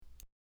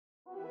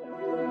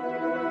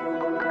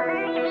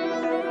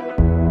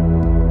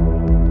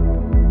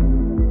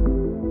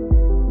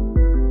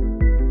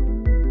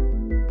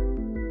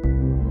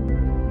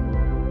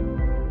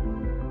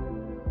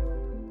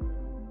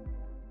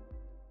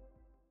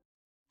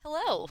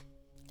Hello.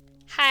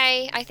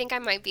 Hi, I think I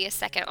might be a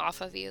second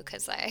off of you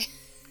because I.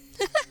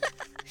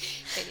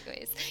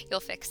 Anyways,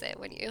 you'll fix it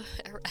when you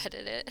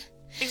edit it.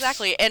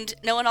 Exactly, and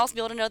no one else will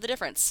be able to know the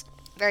difference.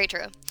 Very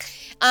true.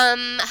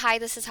 Hi,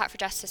 this is Hot for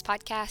Justice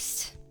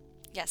podcast,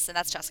 Yes, and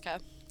that's Jessica.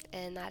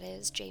 and that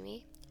is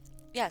Jamie.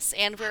 Yes,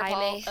 and Hi,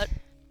 May.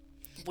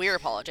 we're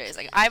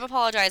apologizing. I'm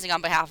apologizing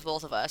on behalf of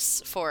both of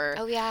us for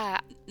Oh yeah,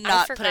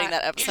 not putting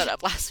that episode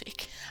up last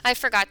week. I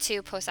forgot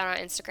to post that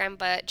on Instagram,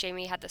 but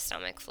Jamie had the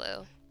stomach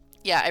flu.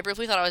 Yeah, I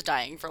briefly thought I was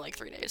dying for like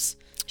 3 days.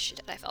 She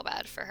did. I felt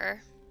bad for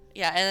her.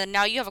 Yeah, and then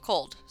now you have a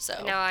cold,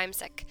 so. Now I'm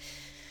sick.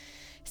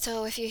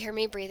 So if you hear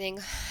me breathing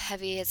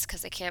heavy, it's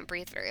because I can't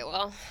breathe very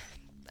well.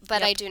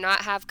 But Yep. I do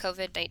not have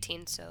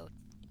COVID-19, so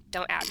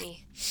don't at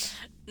me.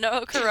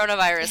 No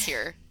coronavirus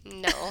here.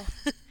 No.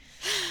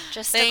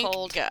 Just a Thank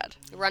cold. God.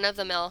 Run of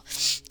the mill.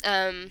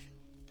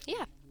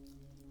 Yeah.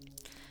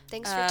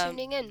 Thanks for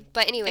tuning in.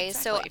 But anyways,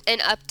 exactly. So an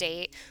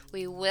update,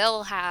 we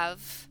will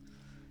have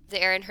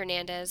the Aaron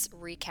Hernandez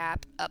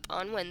recap up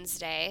on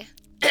Wednesday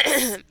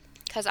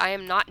because I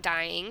am not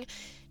dying.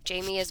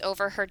 Jamie is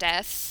over her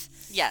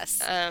death.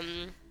 Yes.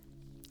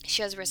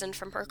 She has risen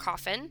from her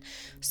coffin,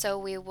 so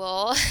we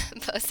will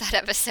post that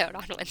episode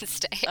on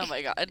Wednesday. Oh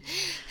my God.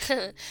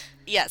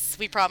 Yes,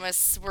 we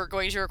promise we're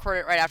going to record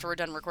it right after we're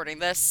done recording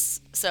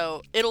this,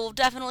 so it'll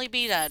definitely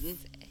be done.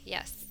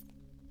 Yes.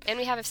 And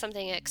we have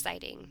something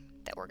exciting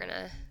that we're going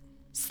to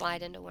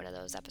slide into one of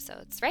those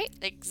episodes, right?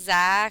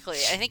 Exactly.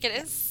 I think it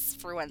is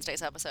for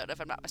Wednesday's episode,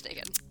 if I'm not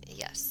mistaken.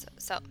 Yes.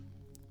 So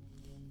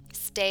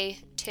stay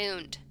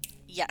tuned.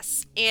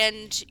 Yes.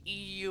 And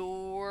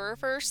you're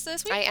first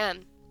this week? I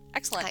am.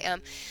 Excellent. I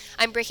am.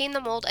 I'm breaking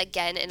the mold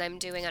again, and I'm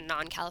doing a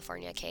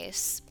non-California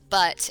case,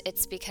 but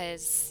it's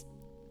because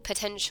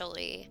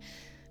potentially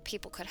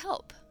people could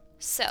help.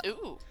 So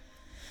Ooh.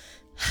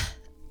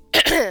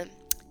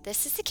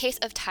 this is the case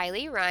of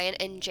Tylee Ryan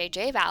and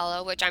JJ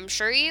Vallow, which I'm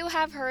sure you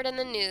have heard in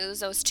the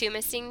news. Those two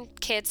missing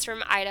kids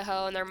from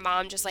Idaho, and their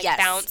mom just Yes.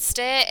 bounced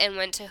it and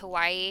went to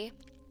Hawaii.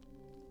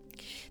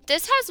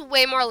 This has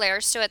way more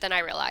layers to it than I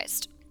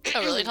realized. Oh,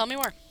 really? Tell me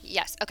more.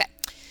 Yes, okay.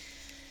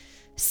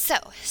 So,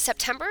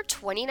 September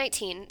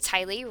 2019,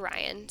 Tylee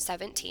Ryan,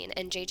 17,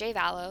 and JJ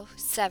Vallow,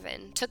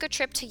 7, took a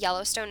trip to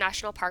Yellowstone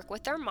National Park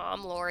with their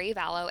mom, Lori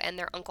Vallow, and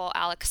their uncle,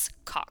 Alex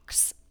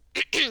Cox.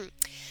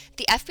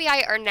 The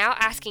FBI are now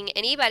asking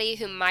anybody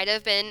who might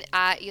have been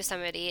at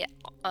Yosemite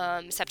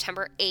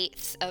September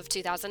 8th of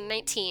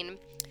 2019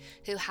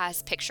 who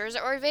has pictures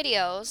or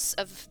videos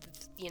of,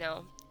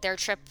 their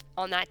trip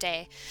on that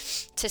day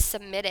to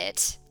submit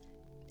it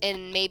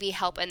and maybe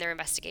help in their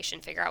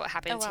investigation figure out what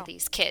happened to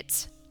these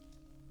kids.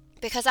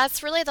 Because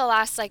that's really the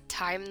last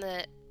time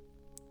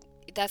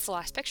that's the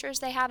last pictures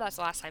they had. That's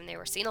the last time they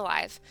were seen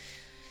alive.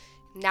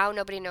 Now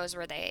nobody knows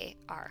where they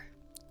are.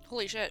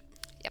 Holy shit.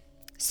 Yep.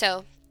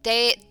 So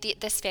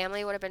this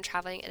family would have been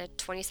traveling in a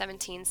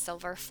 2017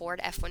 silver Ford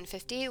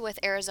F-150 with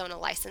Arizona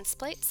license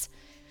plates.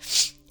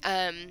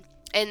 And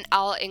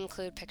I'll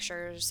include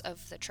pictures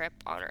of the trip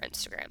on our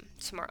Instagram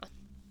tomorrow.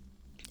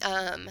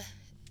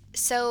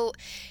 So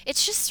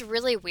it's just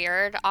really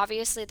weird.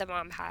 Obviously, the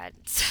mom had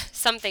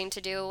something to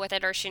do with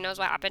it, or she knows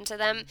what happened to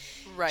them.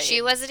 Right.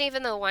 She wasn't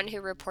even the one who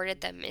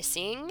reported them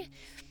missing.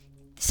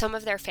 Some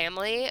of their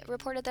family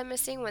reported them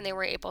missing when they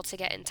were able to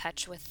get in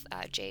touch with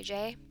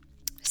JJ.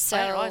 So I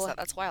didn't realize that.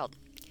 That's wild.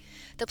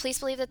 the police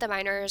believe that the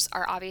minors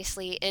are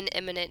obviously in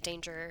imminent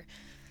danger.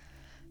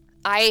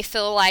 I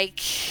feel like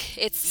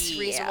it's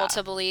reasonable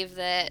to believe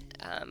that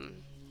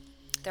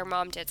their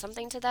mom did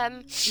something to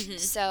them. Mm-hmm.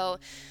 So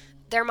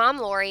their mom,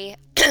 Lori,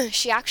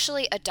 she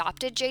actually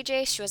adopted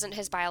JJ. She wasn't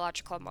his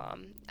biological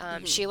mom.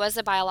 She was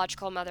the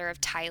biological mother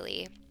of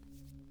Tylee.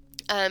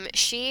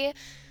 She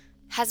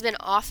has been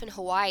off in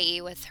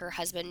Hawaii with her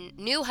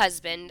new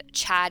husband,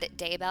 Chad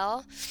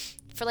Daybell,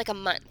 for a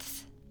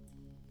month.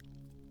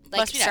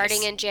 Must be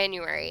Starting nice. in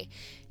January,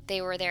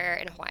 they were there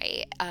in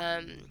Hawaii.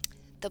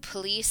 The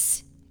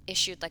police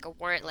issued a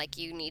warrant,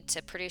 you need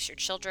to produce your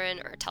children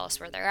or tell us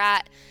where they're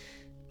at,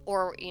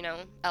 or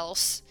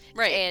else.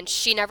 Right. And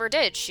she never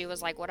did. She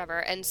was whatever.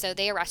 And so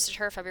they arrested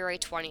her February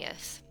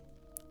 20th.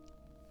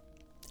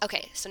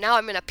 Okay, so now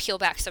I'm going to peel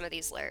back some of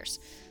these layers.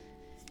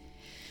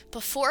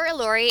 Before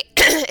Lori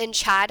and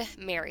Chad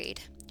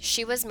married,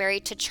 she was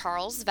married to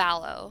Charles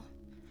Vallow,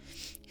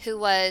 who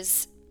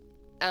was,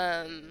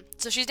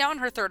 So she's now on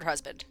her third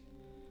husband.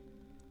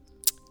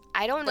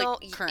 I don't know.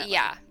 Currently.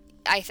 Yeah,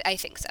 I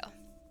think so.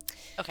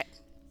 Okay.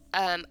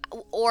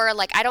 Or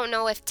I don't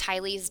know if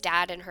Tylee's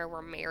dad and her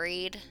were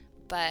married,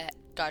 but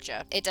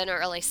Gotcha. it didn't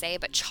really say.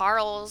 But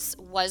Charles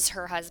was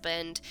her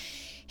husband.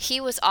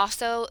 He was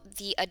also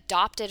the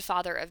adopted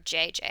father of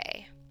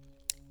JJ.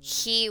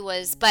 He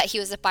was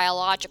a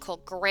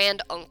biological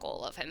grand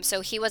uncle of him.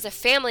 So he was a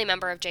family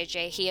member of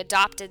JJ. He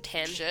adopted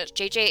him. Shit.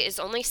 JJ is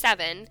only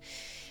 7,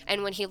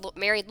 and when he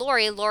married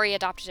Lori, Lori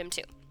adopted him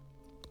too.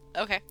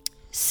 Okay.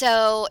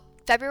 So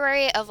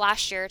February of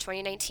last year,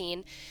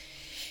 2019.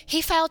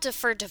 He filed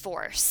for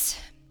divorce.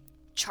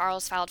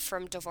 Charles filed for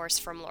divorce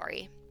from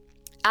Lori.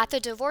 At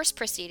the divorce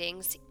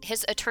proceedings,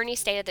 his attorney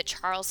stated that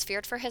Charles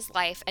feared for his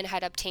life and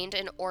had obtained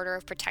an order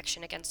of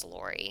protection against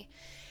Lori.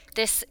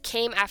 This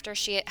came after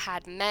she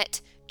had met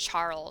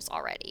Charles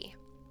already.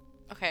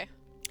 Okay.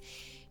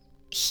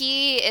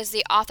 He is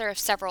the author of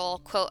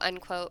several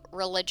quote-unquote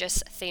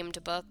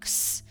religious-themed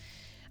books.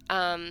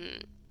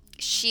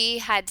 She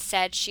had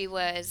said she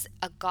was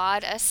a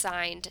god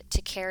assigned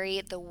to carry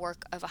the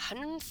work of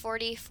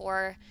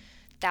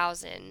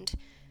 144,000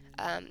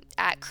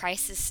 at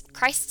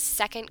Christ's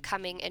second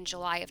coming in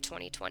July of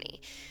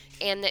 2020,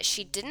 and that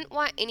she didn't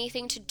want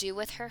anything to do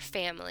with her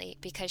family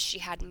because she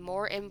had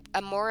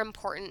a more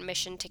important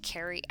mission to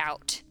carry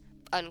out,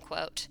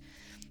 unquote,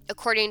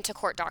 according to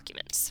court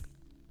documents.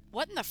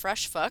 What in the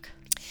fresh fuck?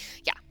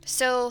 Yeah,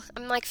 so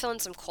I'm like feeling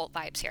some cult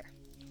vibes here.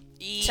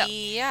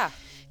 Yeah. So,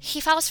 he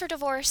files for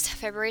divorce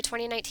February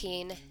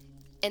 2019,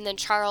 and then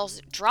Charles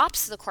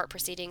drops the court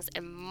proceedings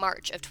in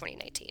March of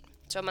 2019,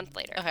 so a month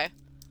later. Okay.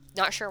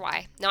 Not sure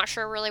why. Not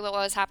sure really what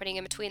was happening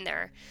in between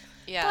there.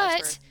 Yeah,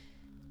 but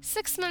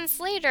 6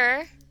 months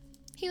later,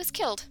 he was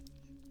killed.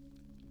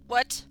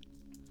 What?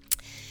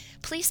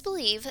 Police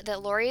believe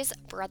that Lori's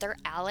brother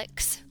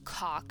Alex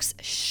Cox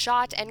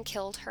shot and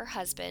killed her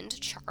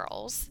husband,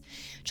 Charles,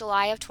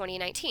 July of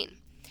 2019.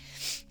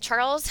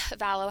 Charles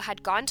Vallow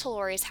had gone to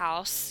Lori's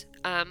house.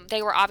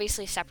 They were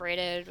obviously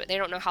separated, but they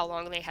don't know how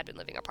long they had been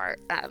living apart.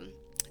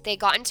 They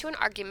got into an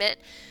argument.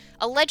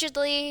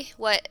 Allegedly,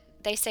 what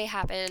they say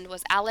happened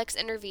was Alex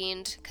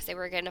intervened because they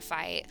were going to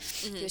fight.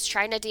 Mm-hmm. He was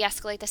trying to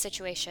de-escalate the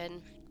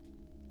situation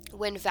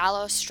when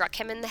Vallow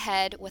struck him in the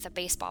head with a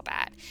baseball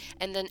bat,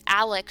 and then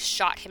Alex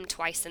shot him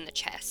twice in the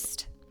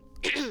chest.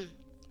 The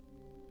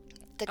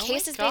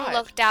case is being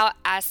looked at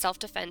as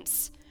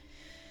self-defense,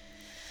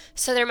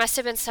 so there must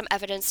have been some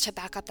evidence to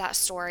back up that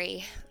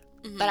story,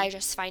 but I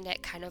just find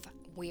it kind of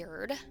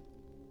weird.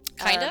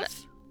 Kind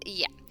of?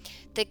 Yeah.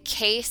 The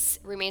case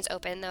remains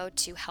open, though,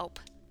 to help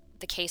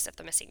the case of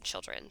the missing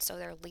children, so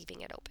they're leaving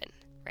it open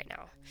right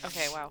now.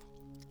 Okay, wow.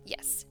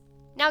 Yes.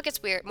 Now it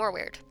gets more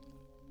weird.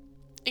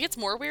 It gets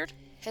more weird?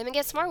 It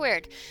gets more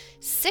weird.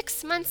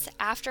 6 months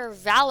after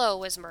Vallow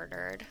was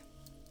murdered,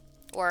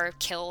 or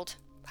killed,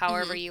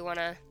 however you want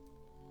to,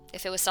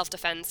 if it was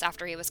self-defense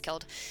after he was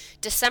killed,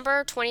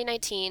 December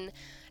 2019,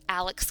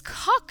 Alex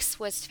Cox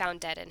was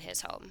found dead in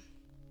his home.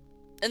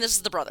 And this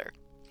is the brother?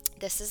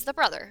 This is the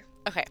brother.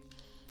 Okay.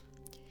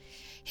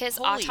 His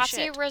Holy autopsy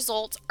shit.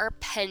 results are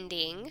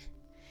pending.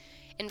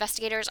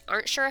 Investigators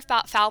aren't sure if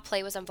foul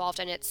play was involved,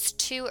 and it's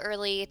too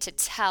early to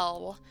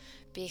tell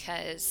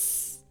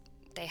because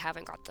they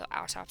haven't got the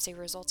autopsy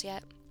results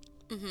yet.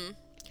 Mm-hmm.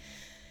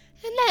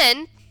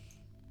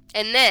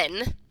 And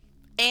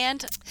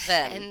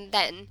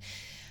then.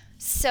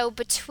 So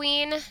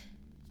between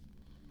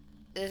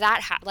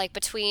that,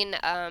 between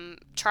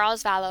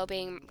Charles Vallow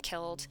being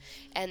killed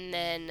and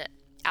then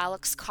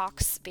Alex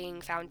Cox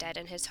being found dead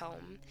in his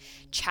home,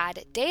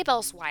 Chad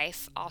Daybell's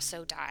wife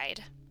also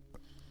died.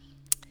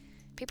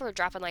 People are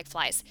dropping like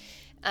flies.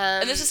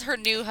 And this is her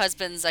new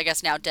husband's, I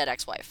guess, now dead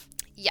ex-wife.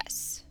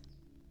 Yes.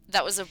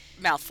 That was a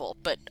mouthful,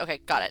 but okay,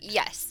 got it.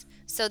 Yes.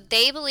 So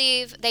they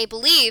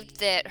believed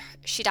that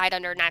she died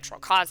under natural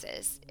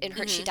causes.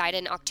 She died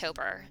in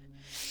October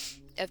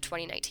of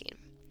 2019.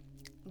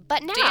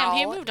 But now... Damn,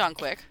 he moved on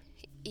quick.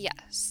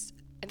 Yes.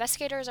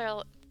 Investigators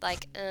are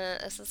like,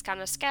 this is kind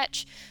of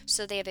sketch,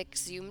 so they have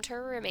exhumed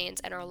her remains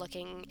and are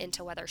looking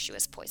into whether she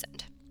was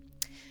poisoned.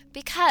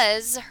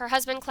 Because her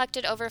husband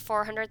collected over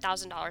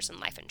 $400,000 in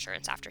life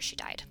insurance after she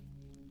died.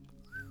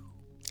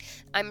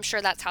 I'm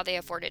sure that's how they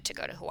afforded to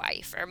go to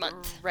Hawaii for a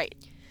month. Right.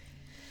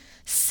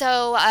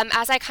 So,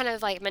 as I kind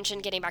of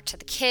mentioned, getting back to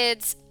the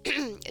kids,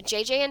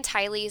 JJ and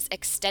Tylee's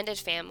extended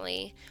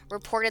family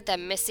reported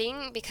them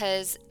missing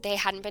because they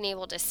hadn't been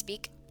able to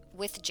speak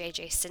with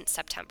JJ since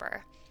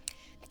September.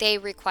 They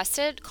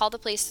called the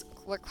police,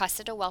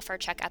 requested a welfare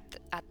check at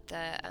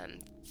the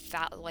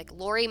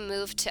Lori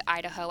moved to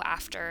Idaho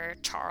after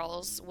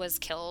Charles was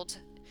killed.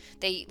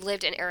 They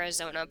lived in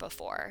Arizona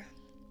before.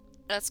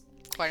 That's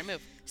quite a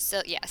move.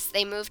 So, yes,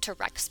 they moved to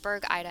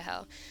Rexburg,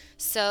 Idaho.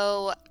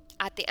 So,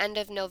 at the end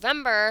of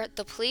November,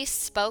 the police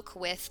spoke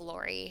with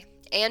Lori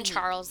and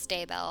Charles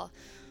Daybell,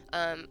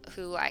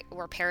 who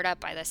were paired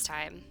up by this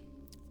time,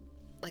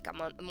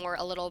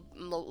 a little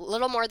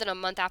more than a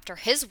month after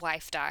his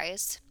wife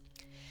dies.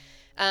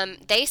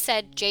 They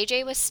said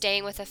JJ was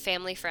staying with a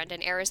family friend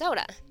in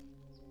Arizona.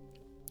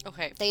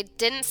 Okay. They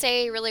didn't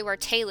say really where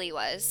Tylee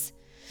was,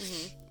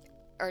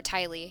 or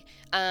Tylee.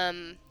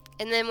 And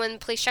then when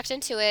police checked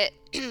into it,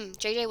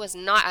 JJ was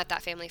not at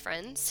that family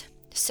friend's.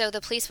 So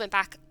the police went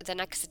back the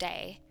next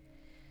day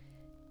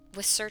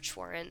with search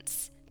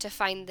warrants to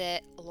find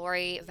that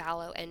Lori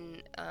Vallow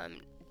and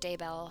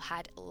Daybell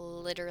had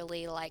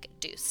literally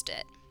deuced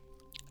it.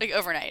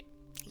 Overnight.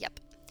 Yep.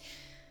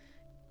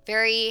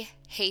 Very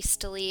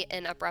hastily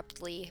and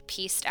abruptly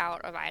pieced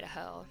out of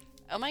Idaho.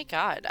 Oh my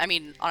god. I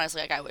mean,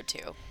 honestly, I would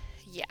too.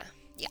 Yeah.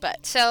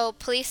 But so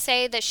police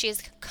say that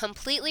she's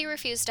completely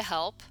refused to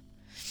help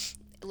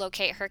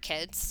locate her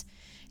kids,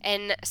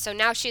 And so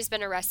now she's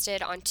been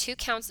arrested on 2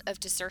 counts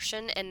of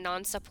desertion and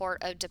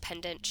non-support of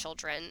dependent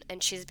children,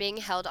 and she's being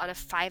held on a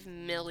 $5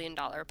 million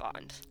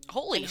bond.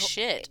 Holy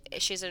shit.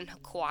 She's in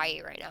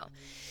Hawaii right now.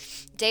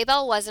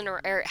 Daybell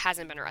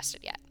hasn't been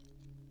arrested yet.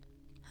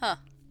 Huh.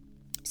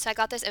 So I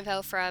got this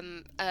info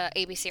from a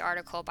ABC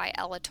article by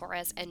Ella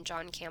Torres and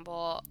John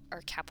Campbell,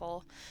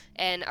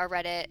 and a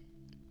Reddit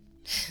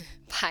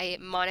by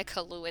Monica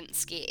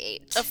Lewinsky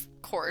 8. Of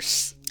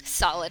course.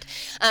 Solid.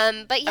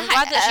 But yeah, I'm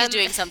glad that she's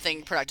doing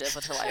something productive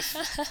with her life.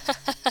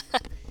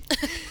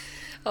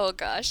 Oh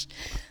gosh.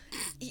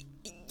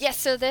 Yeah,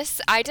 so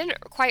I didn't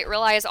quite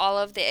realize all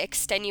of the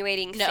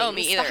extenuating things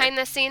me either. behind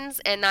the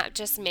scenes, and that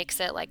just makes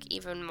it like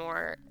even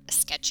more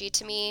sketchy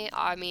to me.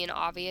 I mean,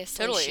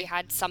 obviously Totally. she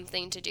had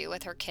something to do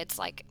with her kids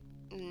like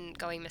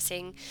going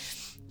missing.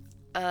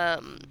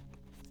 100%.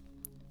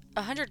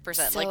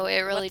 So like,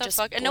 it really what the just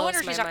fuck? And no wonder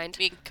blows my she's not mind.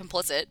 being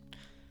complicit.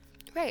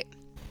 Right.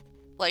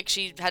 Like,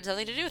 she had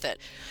something to do with it.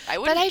 I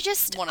But wouldn't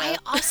I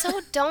also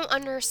don't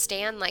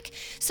understand, like,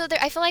 so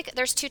I feel like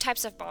there's 2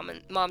 types of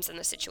moms in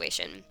this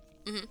situation.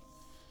 Mhm.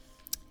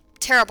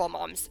 Terrible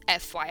moms,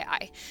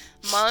 FYI.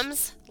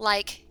 Moms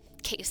like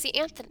Casey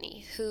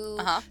Anthony, who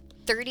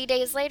 30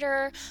 days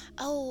later,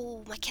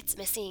 oh, my kid's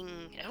missing.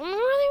 I don't know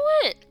where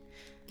they went.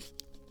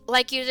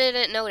 Like you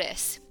didn't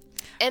notice.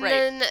 And Right.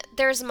 then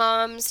there's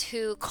moms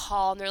who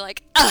call and they're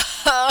like,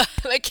 oh,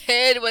 my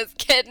kid was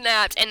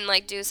kidnapped, and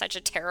like do such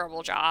a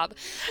terrible job.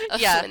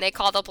 Yeah. When they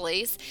call the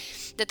police,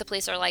 that the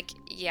police are like,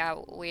 yeah,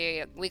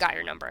 we got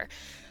your number.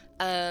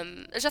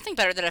 There's nothing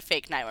better than a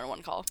fake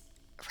 911 call.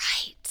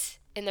 Right.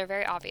 And they're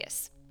very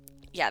obvious.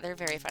 Yeah, they're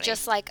very funny.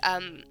 Just like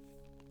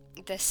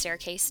the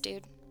staircase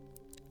dude.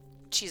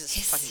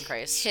 Jesus fucking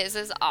Christ. His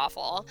is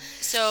awful.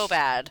 So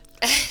bad.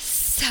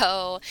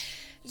 So,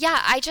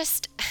 yeah, I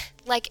just,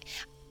 like,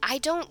 I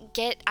don't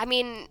get, I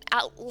mean,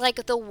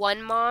 like, the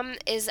one mom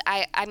is,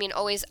 I mean,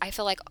 always, I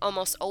feel like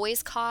almost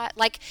always caught.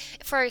 Like,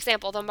 for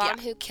example, the mom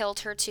who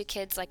killed her 2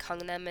 kids, like, hung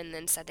them and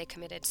then said they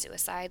committed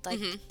suicide. Like,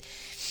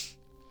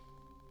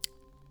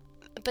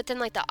 but then,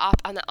 like,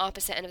 on the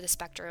opposite end of the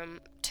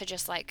spectrum, to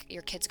just, like,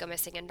 your kids go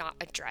missing and not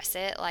address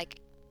it, like,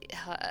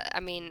 I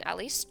mean, at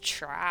least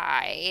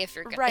try if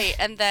you're gonna. Right,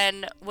 and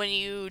then when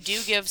you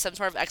do give some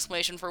sort of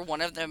explanation for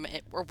one of them,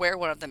 or where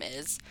one of them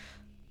is,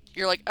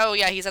 you're like, oh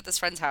yeah, he's at this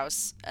friend's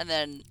house, and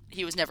then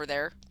he was never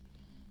there.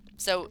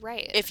 So,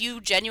 Right. if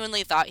you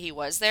genuinely thought he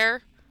was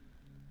there,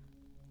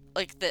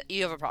 like,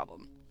 you have a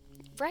problem.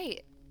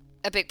 Right.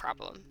 A big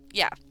problem.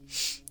 Yeah.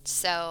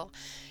 So,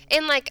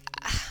 and like,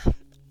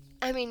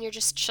 I mean, you're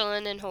just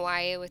chilling in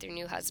Hawaii with your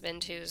new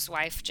husband whose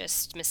wife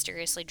just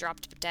mysteriously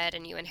dropped dead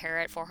and you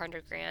inherit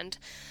 $400,000.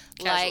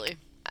 Casually. Like,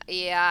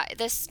 yeah, it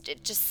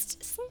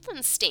just,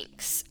 something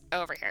stinks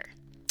over here.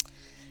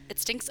 It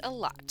stinks a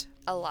lot.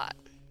 A lot.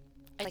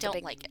 I a don't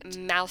big like it.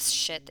 Mouse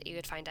shit that you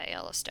would find at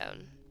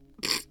Yellowstone.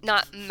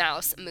 Not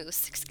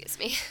moose, excuse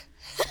me.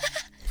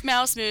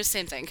 Mouse, moose,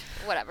 same thing.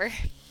 Whatever.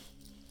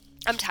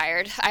 I'm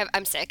tired.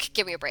 I'm sick.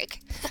 Give me a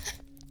break.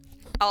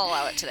 I'll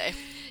allow it today.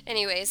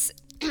 Anyways,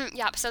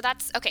 yeah, so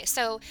that's, okay,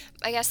 so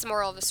I guess the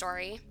moral of the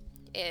story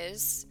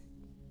is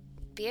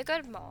be a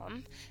good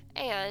mom,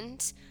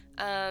 and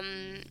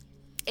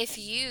if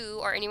you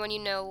or anyone you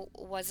know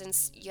was in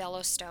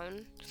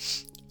Yellowstone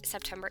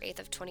September 8th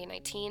of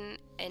 2019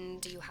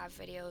 and you have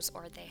videos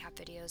or they have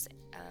videos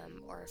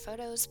or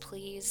photos,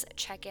 please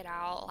check it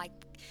out. Like,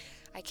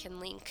 I can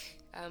link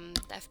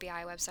the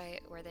FBI website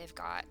where they've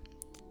got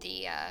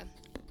the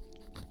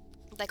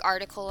like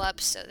article up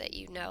so that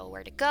you know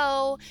where to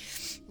go,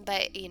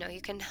 but you know,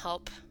 you can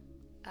help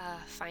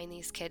find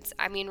these kids.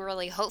 I mean,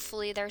 really,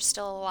 hopefully they're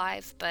still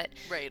alive, but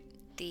Right.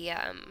 the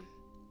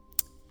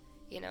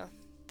you know,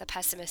 the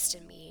pessimist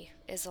in me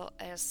is a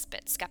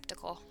bit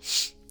skeptical.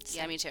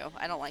 Yeah, me too.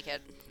 I don't like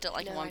it. Don't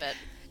like it one bit.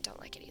 Don't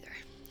like it either.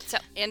 So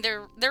And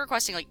they're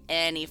requesting like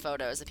any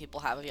photos that people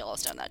have of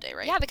Yellowstone that day,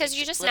 right? yeah, because Like,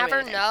 you just literally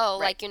never anything. know.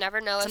 Right. Like, you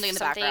never know Something if in the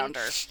background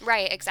or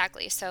right,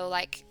 exactly. So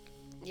like,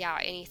 yeah,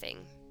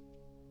 anything.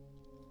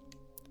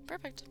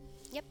 perfect.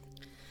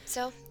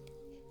 So,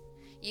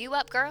 you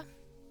up, girl?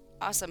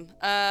 Awesome.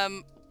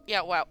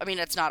 Yeah, wow. I mean,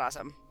 it's not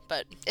awesome,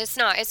 but It's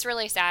not. It's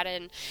really sad,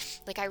 and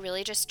like, I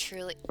really just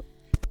truly.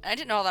 I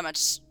didn't know all that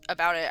much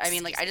about it. I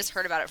mean, like, I just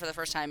heard about it for the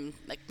first time,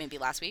 like, maybe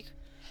last week.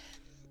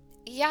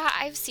 Yeah,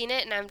 I've seen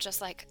it, and I'm just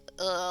like,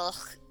 ugh.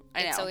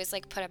 I It's know. always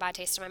like put a bad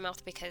taste in my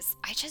mouth because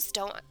I just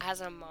don't,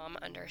 as a mom,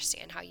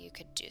 understand how you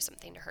could do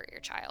something to hurt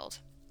your child.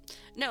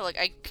 No, like,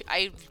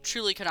 I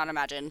truly could not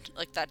imagine.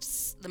 Like,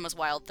 that's the most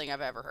wild thing I've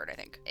ever heard, I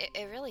think.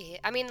 It really,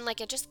 I mean,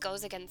 like, it just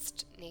goes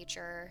against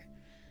nature.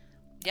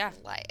 Yeah.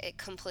 Like, it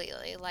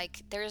completely.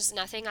 Like, there's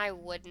nothing I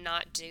would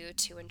not do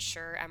to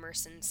ensure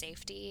Emerson's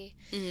safety.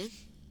 Mm-hmm.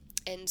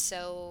 And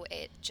so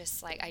it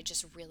just, like, I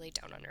just really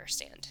don't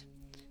understand.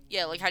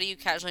 Yeah, like, how do you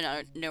casually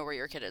not know where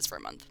your kid is for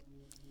a month?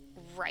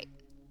 Right.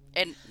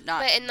 And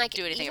not But, and, like,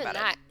 do anything even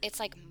about that, it's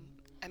like,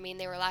 I mean,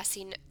 they were last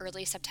seen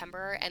early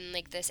September, and,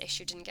 like, this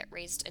issue didn't get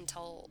raised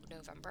until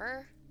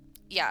November.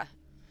 it? Yeah.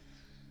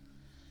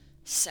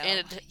 So,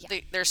 And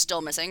yeah. they're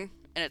still missing,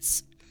 and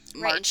it's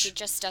Right, and March. she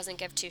just doesn't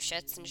give two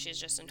shits, and she's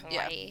just in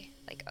Hawaii.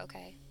 Like,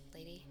 okay,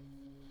 lady.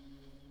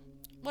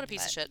 What a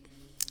piece of shit.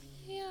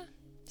 Yeah.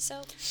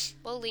 So,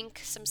 we'll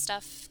link some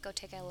stuff. Go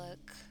take a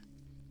look.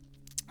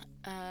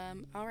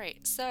 All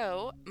right.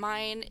 So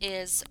mine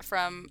is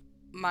from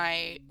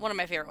one of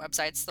my favorite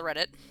websites, the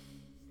Reddit,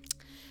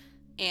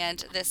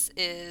 and this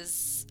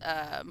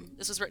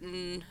was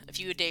written a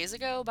few days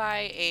ago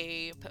by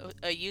a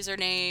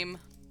username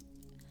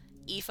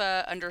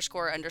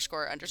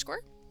Aoife____.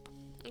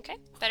 Okay.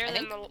 Better I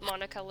than think.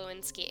 Monica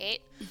Lewinsky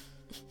 8.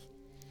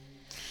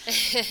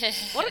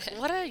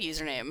 What a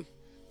username,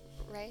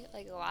 Right?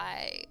 Like,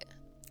 why?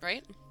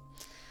 right?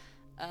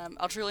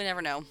 I'll truly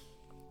never know.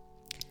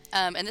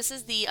 And this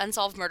is the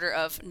unsolved murder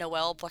of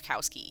Noelle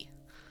Blakowski.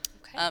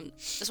 Okay.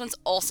 This one's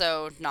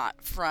also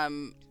not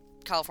from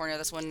California.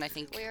 This one, I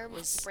think, We're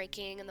was...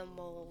 breaking in the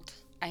mold.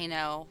 I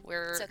know.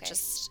 We're It's okay.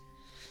 just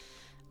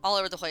all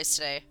over the place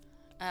today.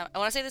 I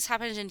want to say this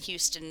happened in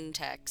Houston,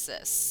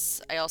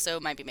 Texas. I also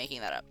might be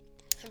making that up.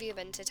 Have you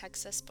been to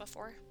Texas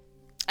before?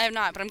 I have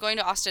not, but I'm going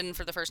to Austin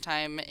for the first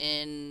time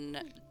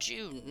in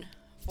June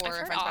for I've a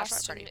heard friend's bachelorette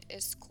Austin party.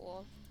 is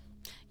cool.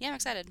 Yeah, I'm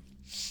excited.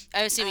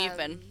 I assume you've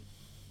been.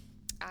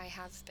 I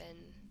have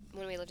been.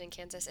 When we lived in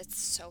Kansas, it's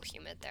so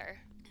humid there.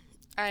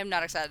 I'm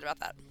not excited about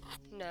that.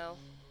 No.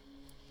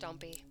 Don't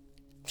be.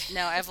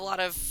 No, I have a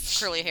lot of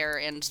curly hair,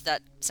 and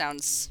that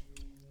sounds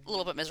a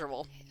little bit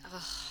miserable.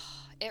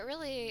 It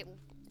really,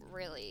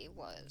 really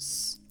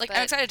was. Like, But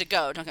I'm excited to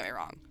go, don't get me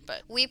wrong,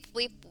 but...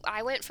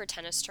 I went for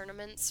tennis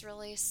tournaments,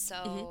 really,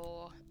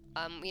 so,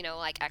 you know,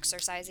 like,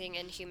 exercising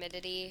in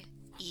humidity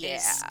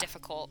is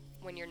difficult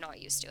when you're not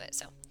used to it,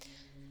 so,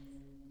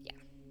 yeah.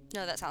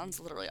 No, that sounds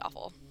literally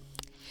awful.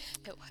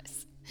 It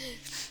was.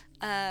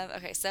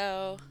 Okay,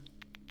 so...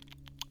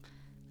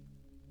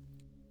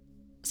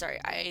 Sorry,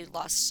 I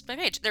lost my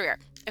page. There we are.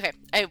 Okay,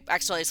 I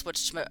accidentally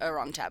switched a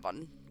wrong tab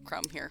on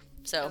Chrome here,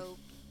 so... Oh,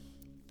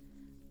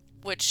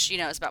 Which, you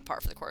know, is about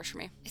par for the course for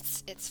me.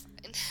 it's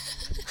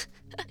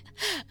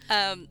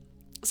fine.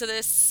 So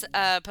this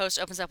post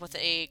opens up with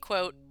a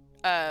quote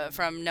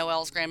from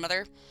Noelle's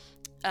grandmother.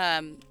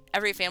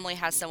 Every family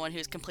has someone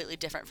who's completely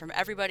different from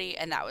everybody,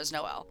 and that was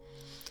Noelle.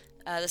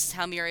 This is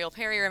how Muriel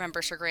Perry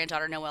remembers her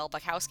granddaughter Noelle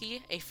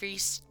Blakowski, a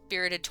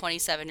free-spirited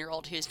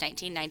 27-year-old whose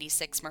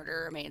 1996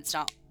 murder remains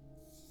not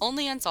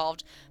only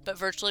unsolved, but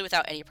virtually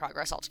without any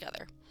progress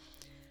altogether.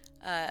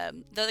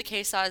 Though the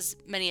case saw as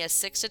many as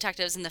 6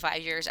 detectives in the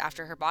 5 years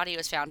after her body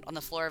was found on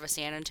the floor of a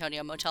San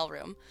Antonio motel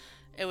room,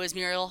 it was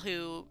Muriel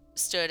who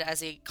stood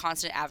as a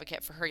constant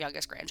advocate for her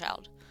youngest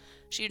grandchild.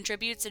 She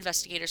attributes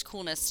investigators'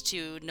 coolness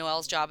to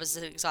Noelle's job as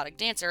an exotic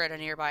dancer at a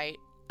nearby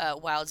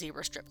Wild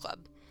Zebra strip club.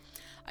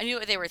 I knew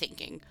what they were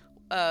thinking.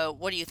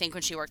 What do you think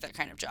when she worked that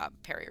kind of job?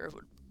 Perry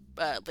would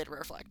later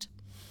reflect.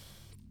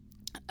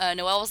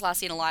 Noelle was last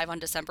seen alive on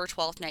December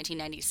 12th,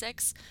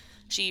 1996.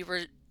 She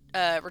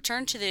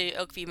returned to the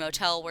Oakview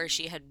Motel where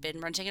she had been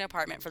renting an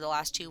apartment for the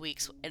last 2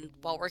 weeks and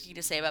while working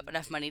to save up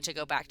enough money to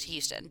go back to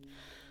Houston.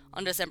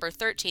 On December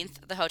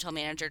 13th, the hotel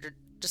manager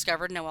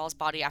discovered Noelle's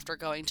body after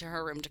going to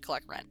her room to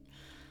collect rent.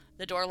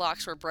 The door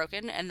locks were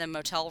broken and the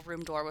motel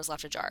room door was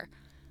left ajar.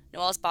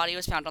 Noelle's body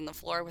was found on the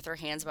floor with her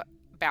hands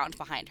bound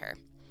behind her.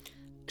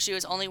 She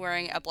was only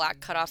wearing a black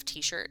cutoff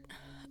t-shirt.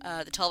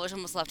 The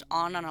television was left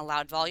on a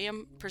loud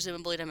volume,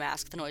 presumably to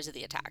mask the noise of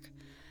the attack.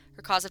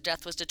 Her cause of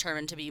death was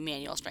determined to be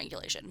manual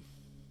strangulation.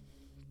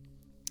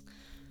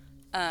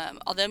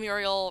 Although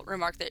Muriel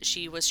remarked that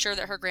she was sure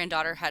that her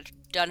granddaughter had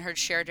done her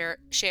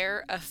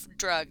share of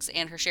drugs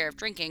and her share of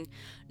drinking,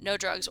 no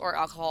drugs or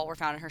alcohol were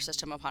found in her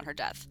system upon her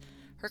death.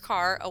 Her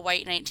car, a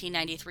white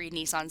 1993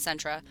 Nissan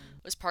Sentra,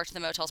 was parked in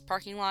the motel's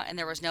parking lot, and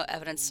there was no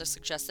evidence to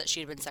suggest that she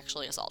had been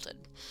sexually assaulted.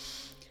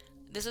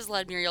 This has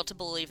led Muriel to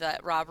believe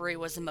that robbery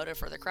was the motive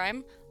for the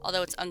crime,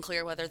 although it's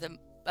unclear whether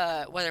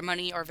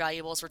money or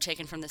valuables were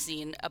taken from the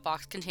scene. A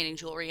box containing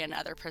jewelry and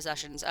other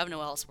possessions of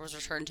Noelle's was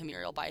returned to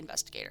Muriel by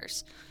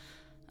investigators,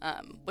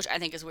 which I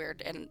think is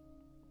weird and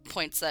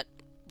points that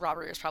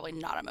robbery was probably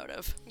not a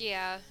motive.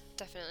 Yeah,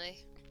 definitely.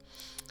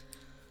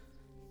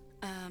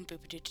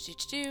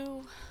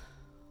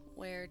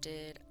 Where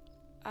did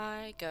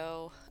I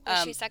go?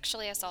 Was she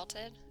sexually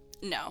assaulted?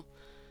 No.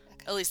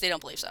 Okay. At least they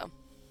don't believe so.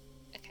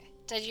 Okay.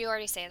 Did you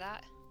already say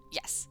that?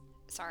 Yes.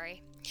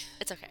 Sorry.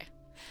 It's okay.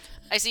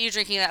 I see you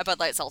drinking that Bud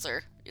Light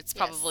seltzer. It's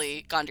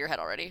probably gone to your head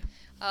already.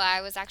 Oh,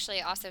 I was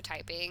actually also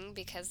typing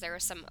because there were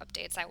some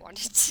updates I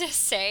wanted to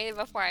say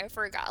before I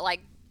forgot,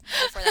 like,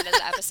 before the end of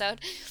the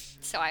episode.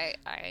 So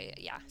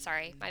yeah,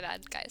 sorry. My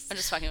bad, guys. I'm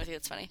just fucking with you.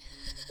 It's funny.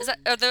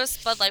 Are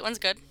those Bud Light ones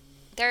good?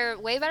 They're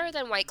way better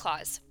than White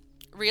Claws.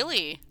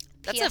 Really?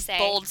 That's PSA. a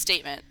bold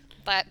statement.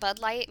 But Bud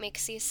Light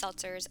makes these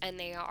seltzers, and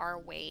they are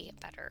way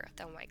better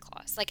than White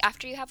Claws. Like,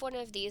 after you have one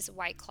of these,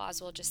 White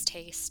Claws will just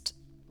taste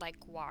like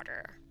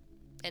water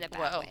in a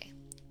bad way.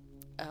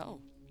 Oh.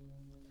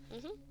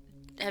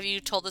 Mm-hmm. Have you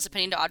told this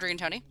opinion to Audrey and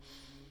Tony?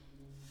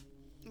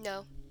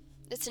 No.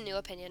 It's a new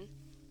opinion.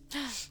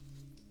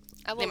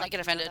 They might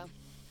get offended.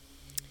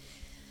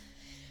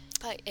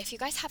 But if you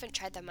guys haven't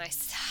tried them, I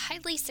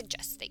highly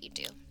suggest that you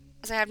do.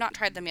 So I have not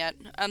tried them yet.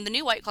 The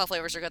new White Claw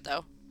flavors are good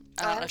though.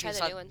 I Oh, I don't know haven't if you tried the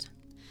saw. new ones.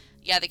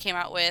 Yeah, they came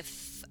out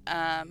with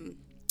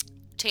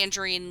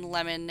tangerine,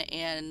 lemon,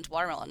 and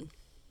watermelon.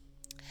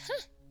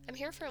 I'm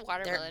here for They're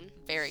watermelon.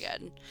 very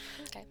good.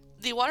 Okay.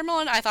 The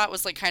watermelon I thought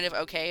was like kind of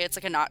okay. It's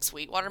like a not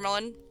sweet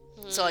watermelon.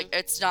 So like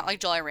it's not like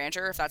Jolly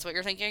Rancher if that's what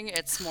you're thinking.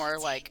 It's more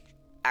like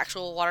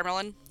actual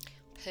watermelon,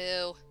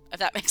 Poo. if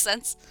that makes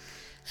sense.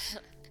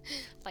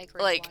 Like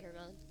real Like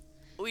watermelon.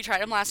 we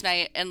tried them last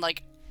night and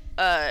like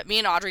me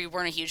and Audrey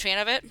weren't a huge fan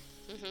of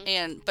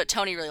it. But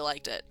Tony really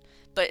liked it.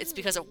 But it's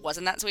because it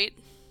wasn't that sweet.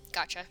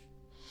 Gotcha.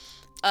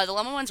 The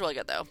lemon one's really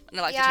good though. And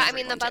I like Yeah, the I tangerine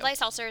mean, the one, Bud too. Light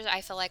seltzers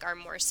I feel like are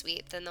more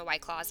sweet than the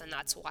White Claws, and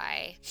that's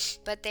why.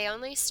 But they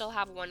only still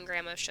have 1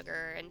 gram of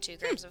sugar and 2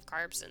 grams of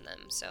carbs in them,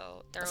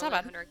 so they're That's only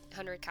not bad.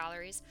 100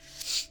 calories.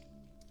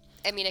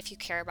 I mean, if you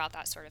care about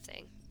that sort of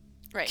thing.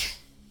 Right.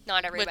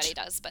 Not everybody Which-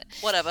 does, but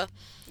Whatever.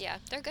 yeah,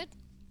 they're good.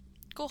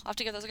 Cool. I'll have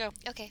to give those a go.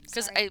 Okay,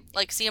 Because sorry. I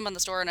like see them on the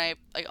store and I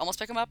like almost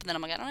pick them up and then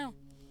I'm like, I don't know.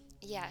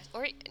 Yeah,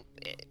 or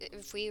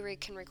if we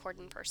can record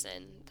in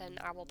person, then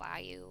I will buy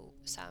you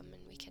some,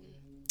 and we can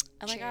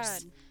Oh my cheers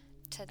god.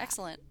 to that.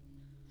 Excellent.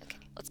 Okay.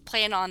 Let's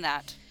plan on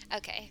that.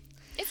 Okay.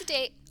 It's a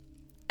date.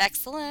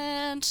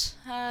 Excellent.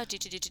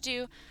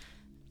 Do.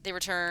 They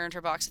returned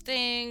her box of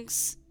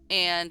things,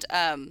 and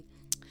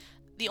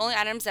the only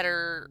items that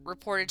are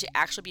reported to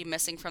actually be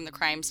missing from the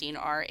crime scene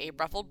are a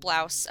ruffled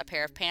blouse, a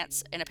pair of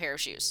pants, and a pair of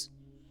shoes.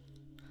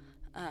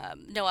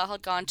 Noelle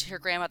had gone to her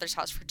grandmother's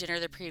house for dinner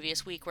the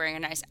previous week wearing a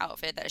nice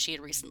outfit that she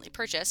had recently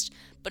purchased,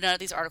 but none of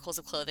these articles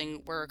of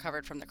clothing were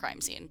recovered from the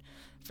crime scene.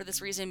 For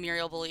this reason,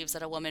 Muriel believes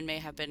that a woman may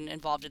have been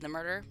involved in the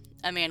murder.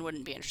 A man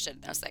wouldn't be interested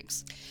in those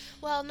things.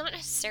 Well, not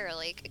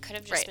necessarily. It could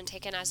have just Right. been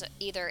taken as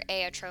either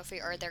a trophy,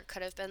 or there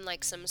could have been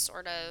like some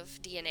sort of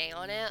DNA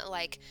on it.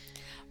 Like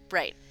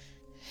Right.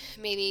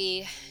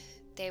 maybe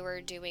they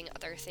were doing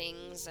other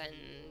things, and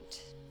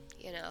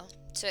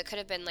so it could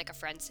have been like a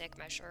forensic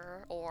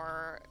measure,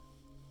 or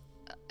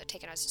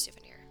taken as a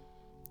souvenir.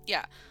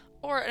 Yeah.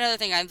 Or another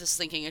thing I'm just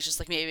thinking is just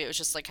like maybe it was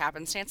just like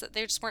happenstance that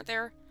they just weren't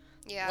there.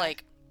 Yeah.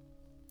 Like,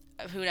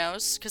 who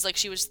knows? Because like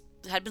she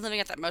had been living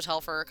at that motel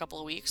for a couple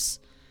of weeks.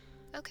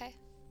 Okay.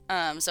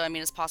 So I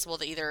mean, it's possible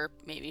that either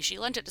maybe she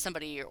lent it to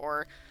somebody,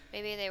 or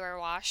Maybe they were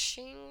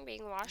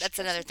being washed. that's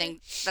or another something.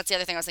 thing. That's the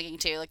other thing I was thinking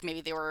too. Like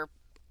maybe they were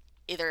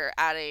either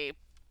at a,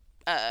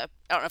 I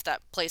don't know if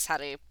that place had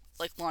a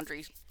like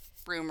laundry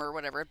room or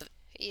whatever. But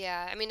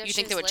Yeah, I mean, if You she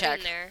think they was would living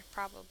check? there,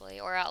 probably,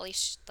 or at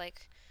least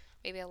like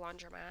maybe a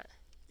laundromat.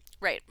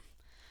 right.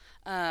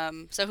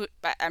 So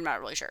I'm not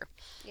really sure.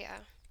 Yeah.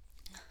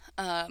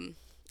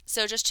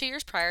 So just 2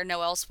 years prior,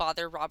 Noelle's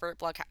father, Robert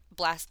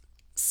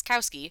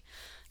Blaskowski,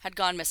 had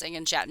gone missing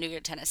in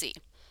Chattanooga, Tennessee.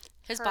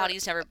 His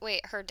body's never...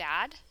 Wait, her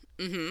dad?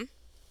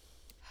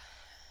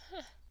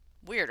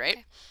 Weird,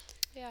 right?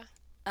 Yeah.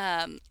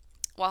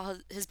 While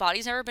his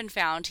body's never been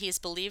found, he is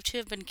believed to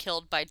have been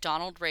killed by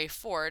Donald Ray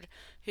Ford,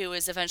 who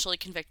was eventually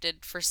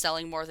convicted for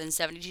selling more than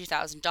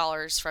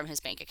 $72,000 from his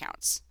bank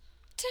accounts.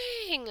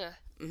 Dang.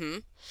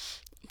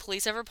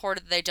 Police have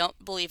reported that they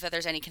don't believe that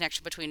there's any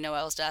connection between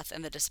Noelle's death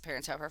and the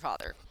disappearance of her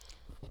father.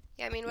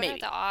 Yeah, I mean, what Maybe. are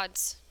the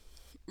odds?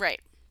 Right.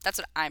 That's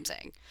what I'm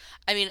saying.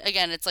 I mean,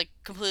 again, it's like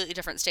completely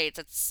different states.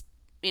 It's,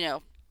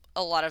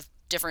 a lot of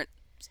different,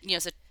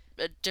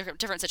 a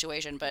different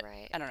situation, but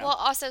Right. I don't know. Well,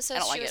 also, so I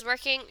don't she like was it.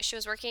 working. She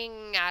was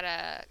working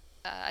at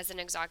as an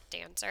exotic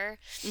dancer.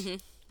 Mm-hmm.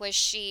 Was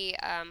she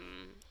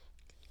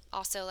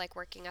also like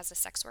working as a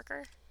sex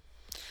worker?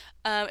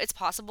 It's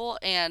possible,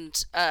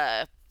 and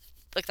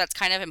like that's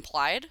kind of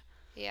implied.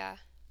 Yeah.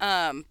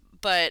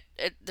 But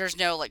there's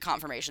no like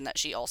confirmation that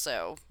she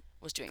also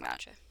was doing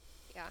that. Gotcha.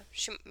 Yeah.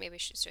 Maybe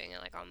she's doing it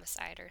like on the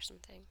side or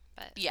something.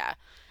 But Yeah,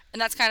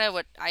 and that's kind of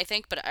what I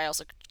think, but I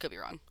also could be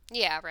wrong.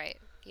 yeah, right.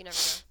 You never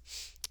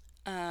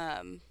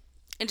know.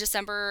 In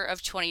December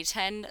of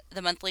 2010,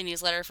 the monthly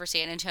newsletter for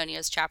San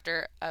Antonio's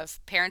chapter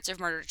of Parents of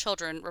Murdered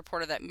Children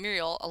reported that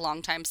Muriel, a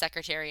longtime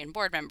secretary and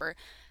board member,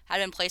 had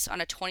been placed on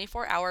a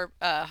 24-hour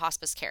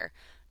hospice care.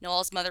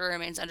 Noelle's mother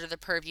remains under the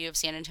purview of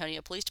San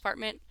Antonio Police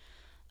Department.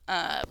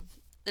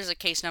 There's a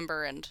case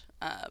number, and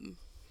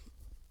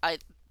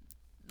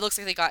looks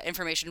like they got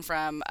information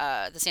from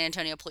the San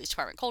Antonio Police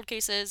Department cold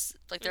cases,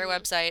 like their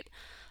website,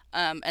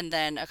 and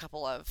then a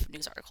couple of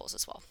news articles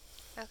as well.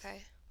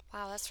 Okay.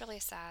 Wow, that's really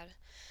sad.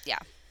 Yeah.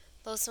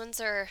 Those ones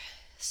are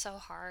so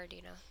hard,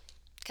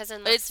 because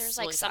unless It's there's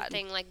like really sad.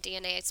 something like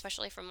DNA,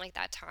 especially from like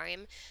that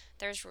time,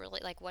 there's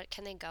really like what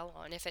can they go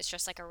on if it's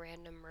just like a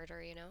random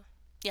murder?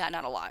 Yeah,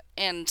 not a lot.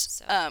 And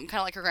So- kind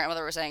of like her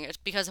grandmother was saying, it's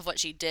because of what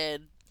she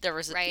did. There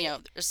was, Right.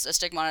 There's a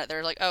stigma on it.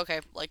 They're like, oh,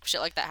 okay, like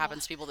shit like that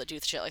happens to people that do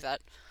shit like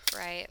that.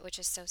 Right, which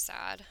is so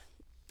sad.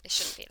 It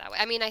shouldn't be that way.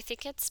 I mean, I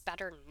think it's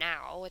better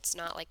now. It's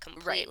not like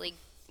completely.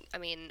 I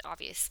mean,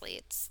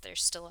 obviously,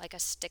 there's still like a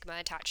stigma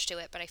attached to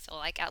it, but I feel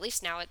like at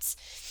least now it's,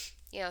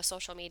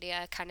 social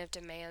media kind of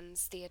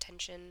demands the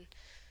attention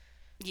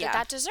Yeah.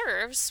 that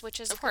deserves, which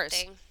is Of a good course.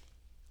 thing.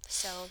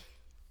 So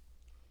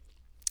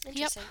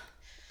interesting.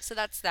 So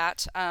that's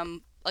that.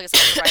 Like I said,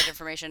 I'll provide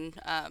information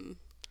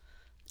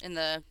in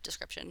the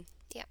description.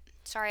 Yeah.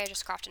 Sorry, I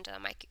just coughed into the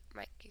mic,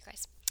 you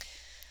guys.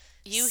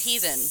 You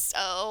heathen.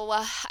 So,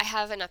 I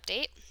have an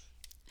update.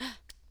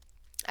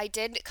 I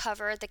did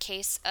cover the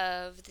case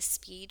of the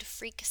speed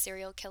freak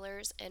serial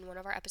killers in one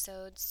of our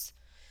episodes.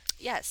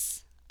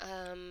 Yes.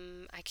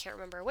 I can't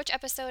remember which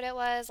episode it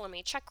was. Let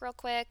me check real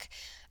quick.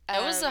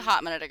 It was a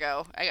hot minute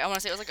ago. I want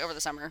to say it was like over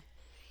the summer.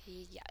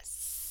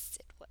 Yes,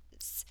 it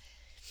was.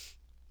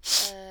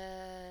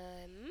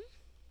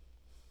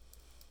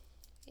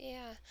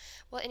 Yeah.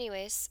 Well,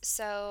 anyways,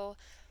 so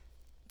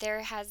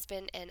there has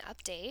been an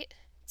update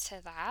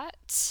to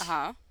that.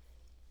 Uh-huh.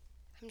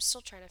 I'm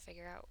still trying to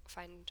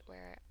find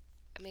where,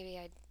 maybe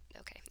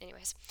okay,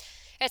 anyways.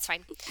 It's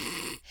fine.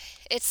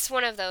 It's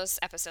one of those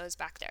episodes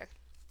back there.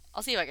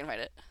 I'll see if I can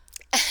find it.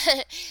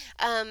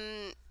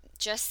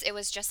 It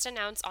was just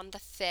announced on the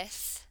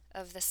 5th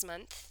of this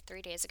month,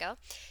 3 days ago,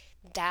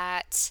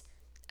 that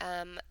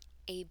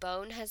a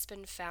bone has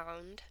been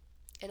found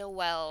in a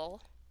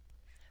well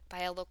by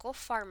a local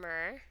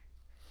farmer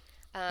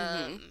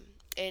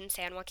in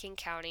San Joaquin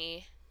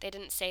County. They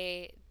didn't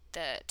say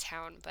the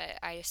town, but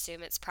I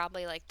assume it's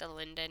probably like the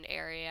Linden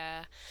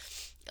area.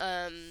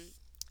 But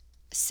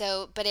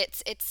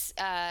it's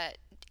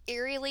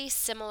eerily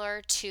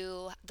similar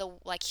to the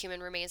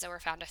human remains that were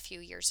found a few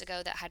years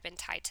ago that had been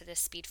tied to the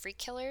speed freak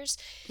killers.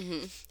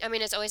 Mm-hmm. I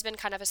mean, it's always been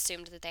kind of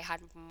assumed that they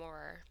had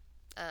more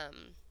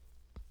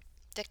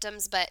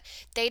victims, but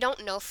they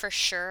don't know for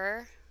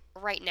sure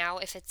right now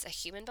if it's a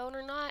human bone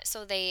or not.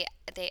 So they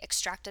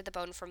extracted the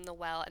bone from the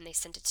well and they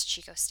sent it to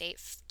Chico State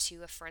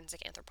to a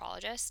forensic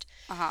anthropologist.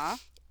 Uh-huh.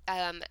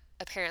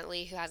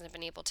 Apparently, who hasn't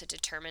been able to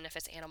determine if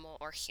it's animal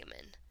or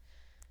human.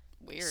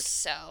 Weird.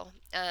 So,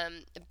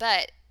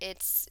 but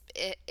it's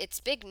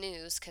big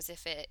news because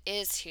if it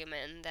is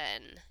human,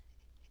 then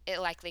it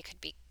likely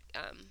could be,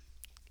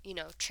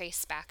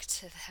 traced back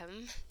to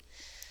them.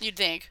 You'd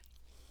think.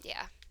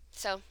 Yeah.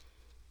 So,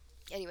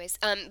 anyways,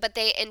 but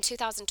in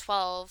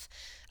 2012,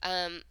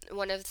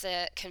 one of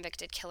the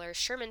convicted killers,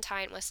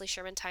 Wesley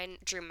Shermantine,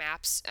 drew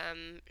maps,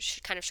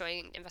 kind of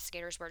showing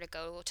investigators where to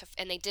go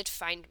and they did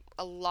find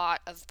a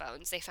lot of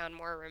bones. They found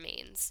more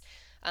remains,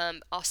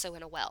 also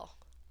in a well.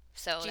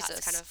 So Jesus.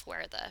 That's kind of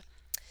where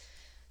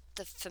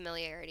the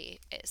familiarity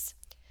is.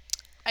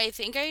 I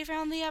think I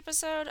found the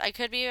episode. I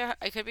could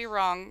be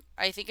wrong.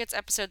 I think it's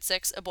episode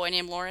 6, A Boy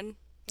Named Lauren.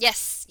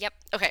 Yes. Yep.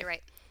 Okay. You're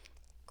right.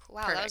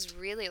 Wow, Perfect. That was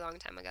really long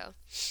time ago.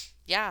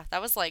 Yeah,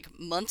 that was like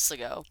months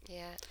ago.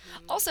 Yeah.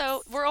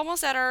 Also, we're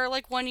almost at our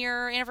 1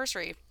 year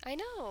anniversary. I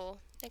know.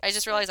 I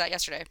just realized that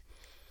yesterday.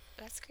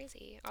 That's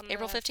crazy.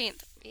 April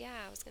 15th.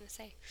 Yeah, I was going to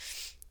say.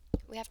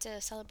 We have to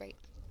celebrate.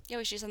 Yeah,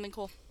 we should do something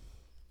cool.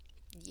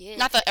 Yeah.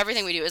 Not that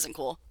everything we do isn't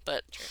cool,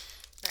 but... True.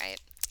 Right.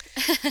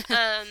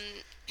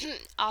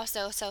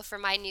 Also, so for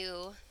my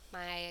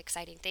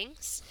exciting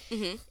things,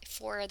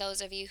 for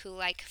those of you who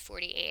like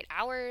 48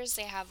 Hours,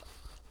 they have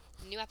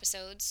new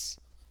episodes.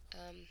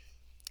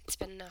 It's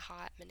been a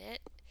hot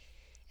minute.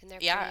 And they're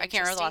I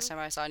can't remember the last time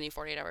I saw a new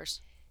 48 Hours.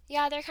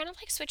 Yeah, they're kind of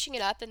switching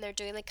it up and they're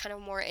doing kind of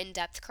more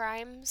in-depth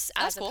crimes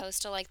That's as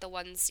opposed to the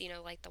ones,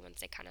 the ones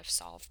they kind of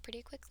solve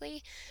pretty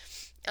quickly.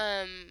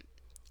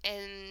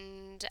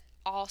 And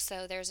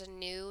also there's a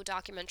new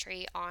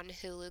documentary on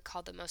Hulu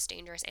called The Most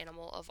Dangerous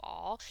Animal of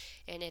All,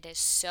 and it is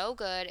so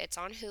good. It's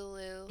on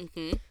Hulu.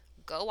 Mm-hmm.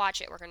 Go watch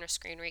it. We're going to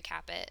screen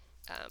recap it.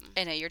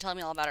 I know, you were telling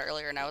me all about it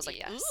earlier and I was like,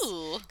 yes.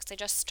 Ooh.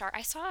 Because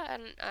I saw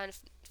it on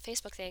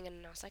Facebook thing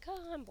and I was like,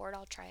 oh, I'm bored.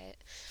 I'll try it.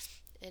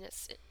 And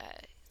it's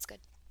good.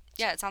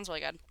 Yeah, it sounds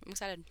really good. I'm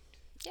excited.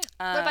 Yeah.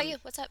 What about you?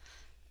 What's up?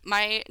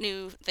 My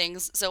new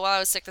things. So while I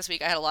was sick this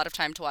week, I had a lot of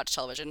time to watch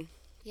television.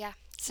 Yeah.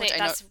 Which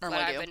that's I what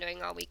I've been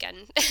doing all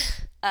weekend.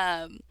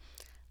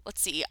 Let's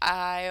see.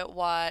 I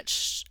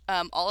watched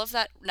all of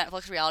that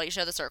Netflix reality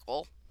show, The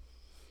Circle.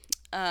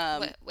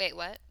 Wait,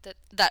 what?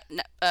 That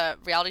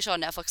reality show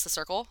on Netflix, The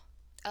Circle.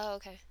 Oh,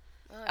 okay.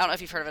 Oh, I don't know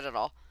if you've heard of it at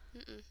all.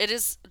 Mm-mm. It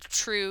is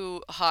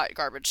true hot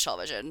garbage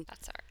television.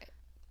 That's all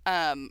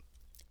right.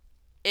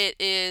 It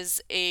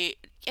is a...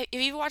 Have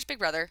you ever watched Big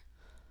Brother?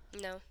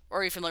 No. Or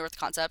are you familiar with the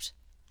concept?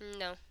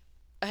 No.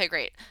 Okay,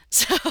 great.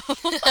 So...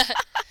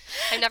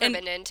 I've never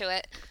been into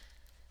it.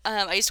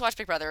 I used to watch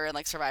Big Brother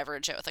and Survivor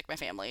and shit with my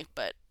family,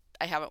 but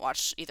I haven't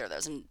watched either of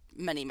those in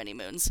many, many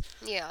moons.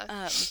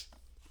 Yeah.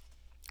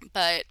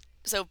 But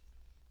so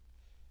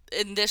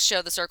in this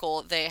show, The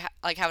Circle, they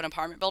have an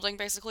apartment building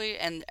basically,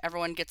 and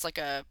everyone gets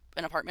an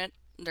apartment.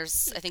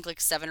 There's I think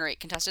 7 or 8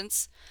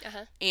 contestants,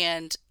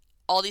 and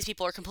all these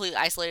people are completely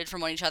isolated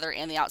from each other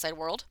and the outside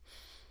world,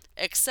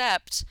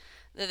 except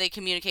that they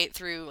communicate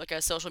through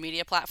a social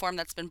media platform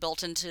that's been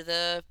built into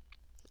the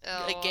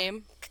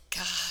game.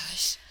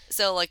 Gosh.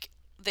 So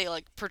they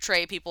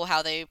portray people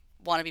how they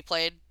want to be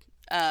played.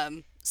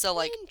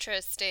 So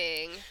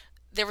interesting.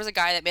 There was a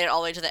guy that made it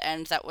all the way to the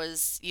end that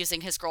was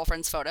using his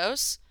girlfriend's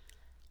photos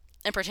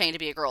and pretending to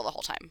be a girl the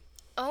whole time.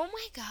 Oh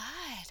my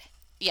god.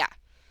 Yeah.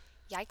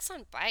 Yikes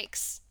on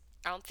bikes.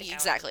 I don't think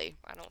exactly.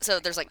 I don't. So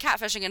there's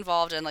catfishing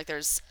involved, and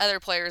there's other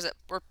players that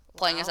were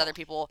playing as other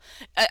people.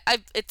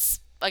 It's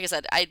like I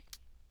said,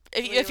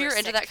 if you're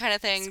into that kind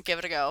of thing, give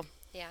it a go.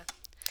 Yeah.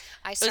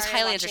 I It was started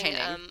highly watching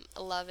entertaining.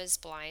 Love is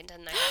Blind,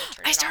 and I had to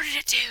turn I it started off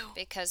it too.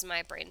 because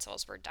my brain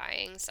cells were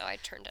dying, so I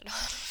turned it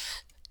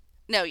off.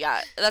 No,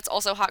 yeah, that's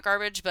also hot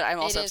garbage, but I'm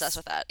It also obsessed is.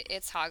 with that.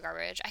 It's hot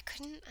garbage. I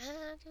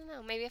don't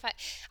know. Maybe if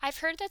I've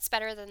heard that's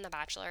better than The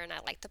Bachelor, and I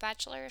like The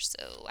Bachelor,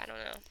 so I don't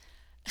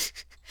know.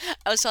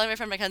 I was telling my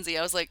friend Mackenzie,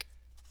 I was like,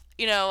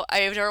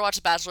 I've never watched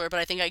The Bachelor,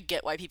 but I think I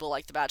get why people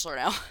like The Bachelor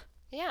now.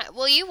 Yeah.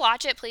 Will you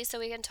watch it, please, so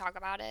we can talk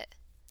about it?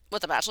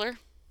 With The Bachelor?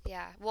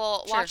 Yeah.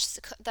 We'll Sure. watch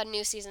the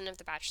new season of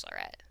The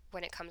Bachelorette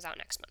when it comes out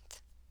next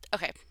month.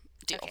 Okay,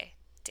 deal. Okay.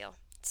 Deal.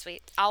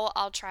 Sweet.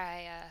 I'll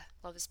try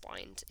Love is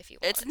Blind if you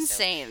want. It's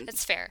insane.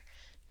 It's fair.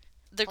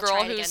 The I'll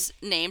try girl it who's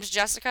named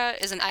Jessica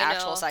is an I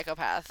actual know.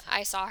 psychopath.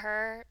 I saw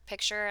her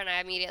picture and I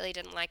immediately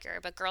didn't like her.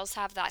 But girls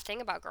have that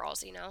thing about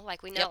girls,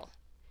 like we know.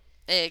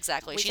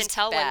 Exactly. We She's can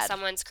tell when bad.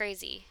 someone's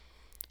crazy.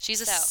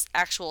 She's So.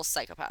 actual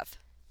psychopath.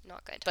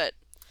 Not good. But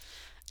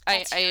I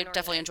That's here nor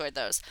definitely there. enjoyed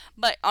those.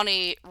 But on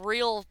a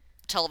real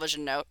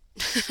television note,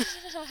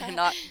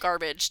 not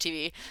garbage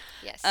TV,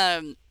 Yes.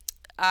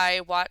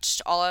 I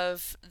watched all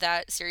of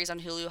that series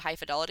on Hulu, High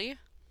Fidelity.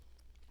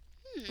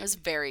 It was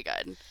very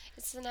good.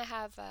 It's gonna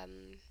have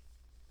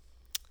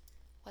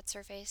what's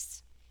her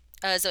face?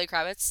 Zoe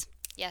Kravitz.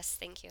 Yes,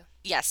 thank you.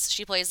 Yes,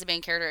 she plays the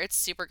main character. It's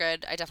super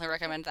good. I definitely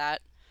recommend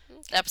that. The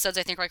Okay. episodes,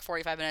 I think, are like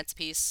 45 minutes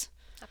apiece.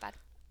 Not bad.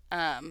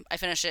 I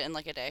finished it in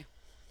like a day.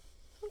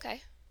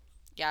 Okay.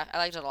 Yeah, I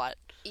liked it a lot.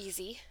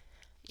 Easy.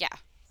 Yeah.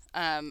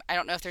 I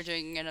don't know if they're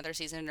doing another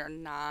season or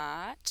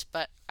not,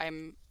 but I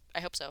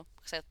hope so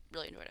because I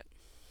really enjoyed it.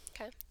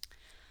 Okay.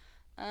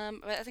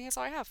 But I think that's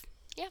all I have.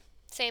 Yeah.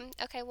 Same.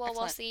 Okay. Well,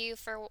 we'll Excellent. see you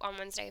on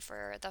Wednesday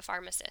for The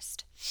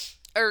Pharmacist.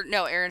 Or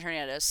no, Aaron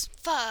Hernandez.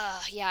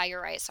 Yeah,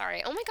 you're right.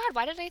 Sorry. Oh my God,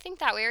 why did I think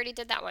that? We already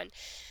did that one.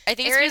 I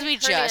think it's Aaron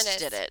because we Hernandez. just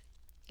did it.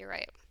 You're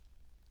right.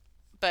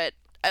 But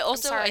I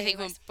sorry, think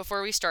anyways.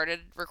 before we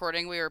started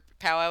recording, we were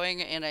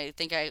powwowing, and I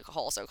think I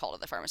also called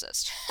it The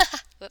Pharmacist.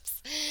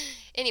 Whoops.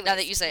 Anyways, Now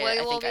that you say it, I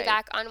we will think be I-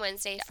 back on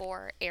Wednesday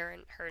for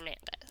Aaron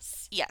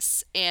Hernandez.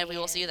 Yes, and we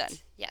will see you then.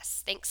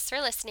 Yes. Thanks for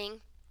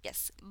listening.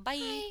 Yes, bye.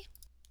 Bye.